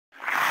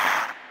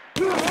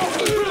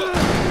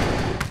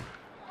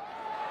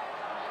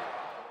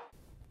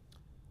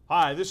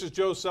Hi, this is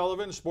Joe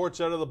Sullivan,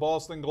 sports editor of the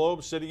Boston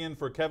Globe, sitting in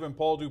for Kevin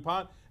Paul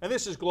DuPont, and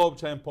this is Globe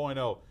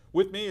 10.0.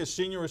 With me is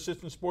senior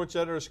assistant sports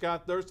editor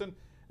Scott Thurston.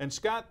 And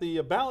Scott,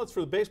 the ballots for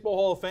the Baseball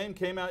Hall of Fame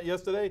came out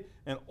yesterday,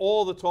 and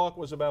all the talk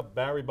was about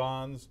Barry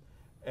Bonds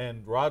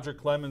and Roger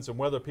Clemens and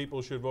whether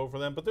people should vote for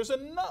them. But there's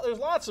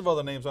lots of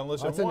other names on the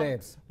list. Lots of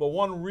names. But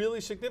one really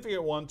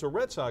significant one to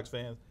Red Sox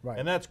fans,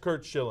 and that's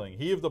Curt Schilling.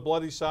 He of the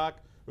Bloody Sock,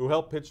 who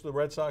helped pitch the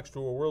Red Sox to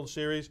a World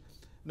Series.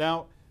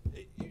 Now,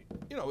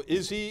 you know,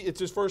 it's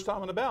his first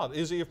time on the ballot.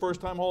 Is he a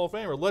first-time Hall of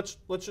Famer?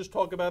 Let's just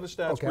talk about his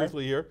stats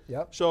briefly here.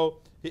 Yep. So,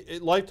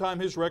 lifetime,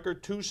 his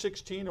record,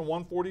 216 and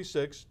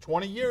 146.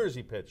 20 years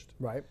he pitched.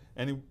 Right.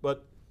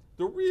 But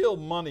the real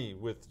money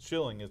with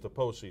Schilling is the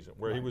postseason,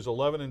 where he was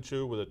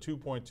 11-2 with a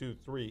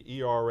 2.23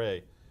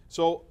 ERA.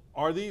 So,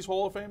 are these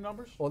Hall of Fame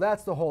numbers? Well,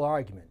 that's the whole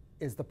argument,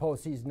 is the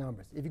postseason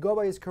numbers. If you go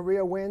by his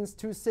career wins,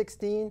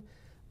 216,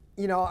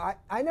 you know,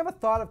 I never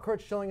thought of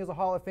Curt Schilling as a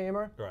Hall of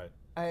Famer. Right.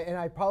 And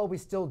I probably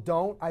still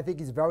don't. I think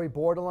he's very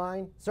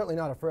borderline. Certainly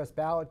not a first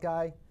ballot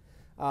guy.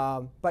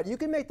 But you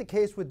can make the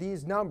case with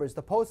these numbers,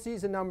 the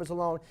postseason numbers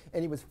alone.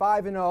 And he was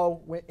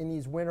 5-0 in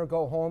these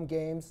winner-go-home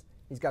games.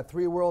 He's got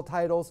 3 world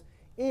titles.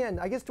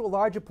 And I guess to a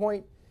larger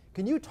point,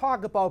 can you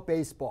talk about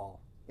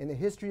baseball and the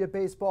history of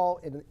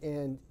baseball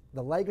and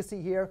the legacy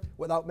here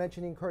without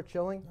mentioning Curt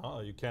Schilling?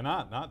 No, you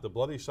cannot. Not the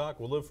Bloody Sock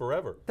will live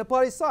forever. The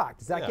Bloody Sock.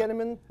 Does that get him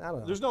in? I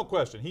don't know. There's no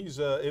question. He's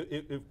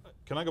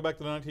can I go back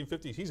to the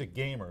 1950s? He's a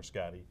gamer,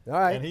 Scotty. All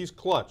right. And he's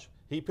clutch.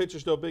 He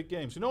pitches to big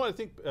games. You know what I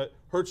think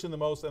hurts him the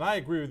most? And I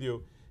agree with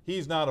you.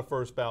 He's not a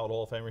first ballot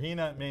Hall of Famer. He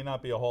may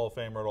not be a Hall of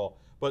Famer at all.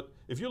 But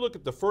if you look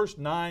at the first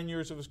 9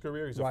 years of his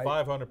career, he's a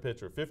 500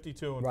 pitcher,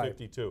 52 and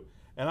 52.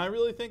 And I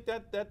really think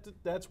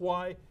that's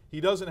why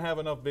he doesn't have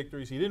enough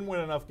victories. He didn't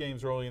win enough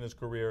games early in his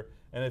career.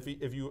 And if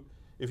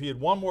he had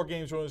won more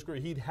games early in his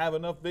career, he'd have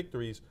enough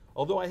victories.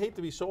 Although I hate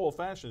to be so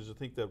old-fashioned as to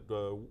think that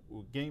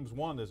games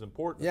won is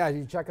important. Yeah,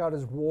 you check out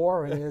his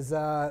WAR and his.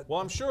 Well,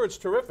 I'm sure it's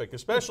terrific,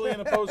 especially in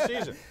the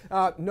postseason.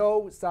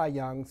 No Cy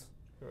Youngs.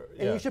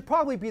 And Yeah. you should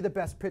probably be the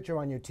best pitcher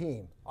on your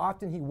team.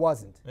 Often he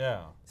wasn't.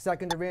 Yeah.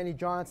 Second to Randy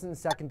Johnson,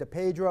 second to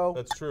Pedro.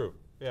 That's true.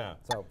 Yeah.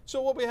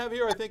 So what we have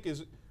here, I think,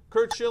 is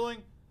Curt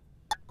Schilling,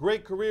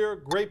 great career,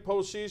 great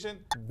postseason,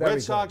 Very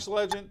Red Sox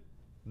legend,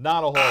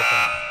 not a Hall of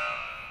Famer.